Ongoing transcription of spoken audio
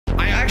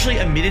actually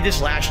admitted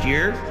this last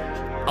year.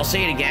 I'll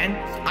say it again.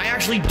 I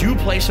actually do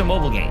play some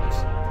mobile games.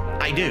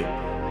 I do.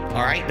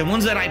 All right. The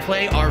ones that I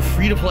play are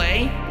free to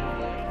play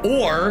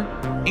or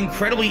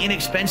incredibly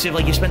inexpensive,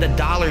 like you spend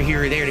 $1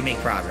 here or there to make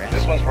progress.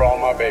 This one's for all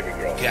my baby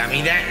girls. Got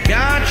me that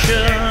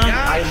gotcha.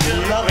 I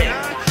love it.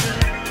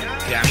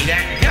 Got me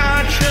that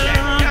gotcha.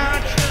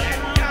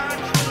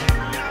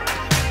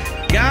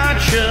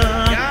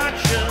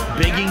 Gotcha.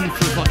 Begging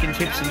for fucking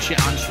tips and shit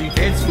on Street.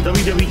 It's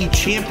WWE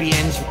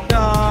Champions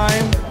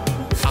time.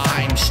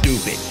 I'm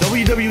stupid.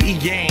 WWE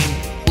game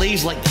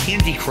plays like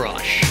Candy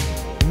Crush,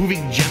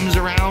 moving gems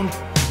around,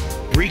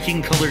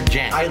 breaking colored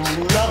gems. I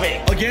love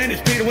it. Again,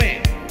 it's pay to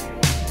win.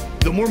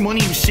 The more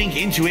money you sink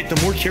into it, the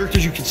more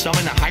characters you can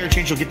summon, the higher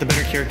chance you'll get the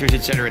better characters,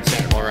 etc.,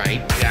 etc. All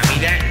right. Got me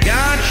that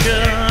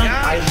gotcha.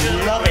 I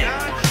love it.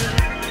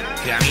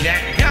 Got me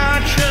that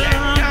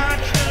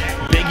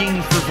gotcha.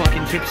 Begging for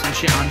fucking tips and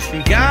shit on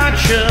Street.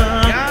 Gotcha.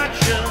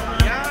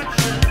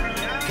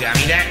 Got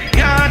me that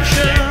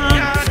gotcha.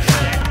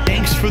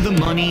 Thanks for the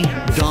money,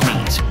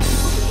 dummies.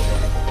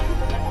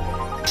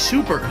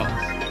 Supercar.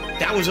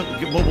 That was a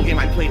mobile game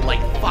I played like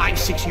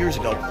 5-6 years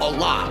ago, a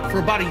lot. For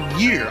about a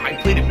year, I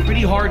played it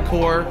pretty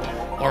hardcore.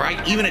 All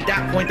right, even at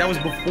that point, that was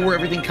before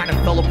everything kind of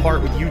fell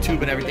apart with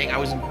YouTube and everything. I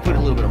was putting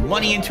a little bit of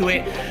money into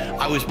it.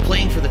 I was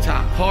playing for the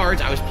top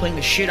cards. I was playing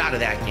the shit out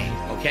of that game,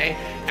 okay?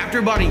 After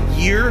about a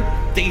year,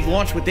 they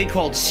launched what they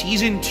called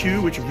Season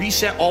 2, which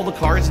reset all the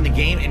cards in the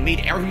game and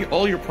made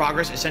all your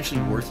progress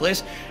essentially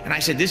worthless. And I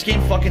said, this game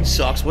fucking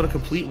sucks. What a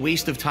complete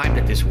waste of time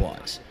that this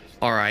was,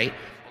 all right?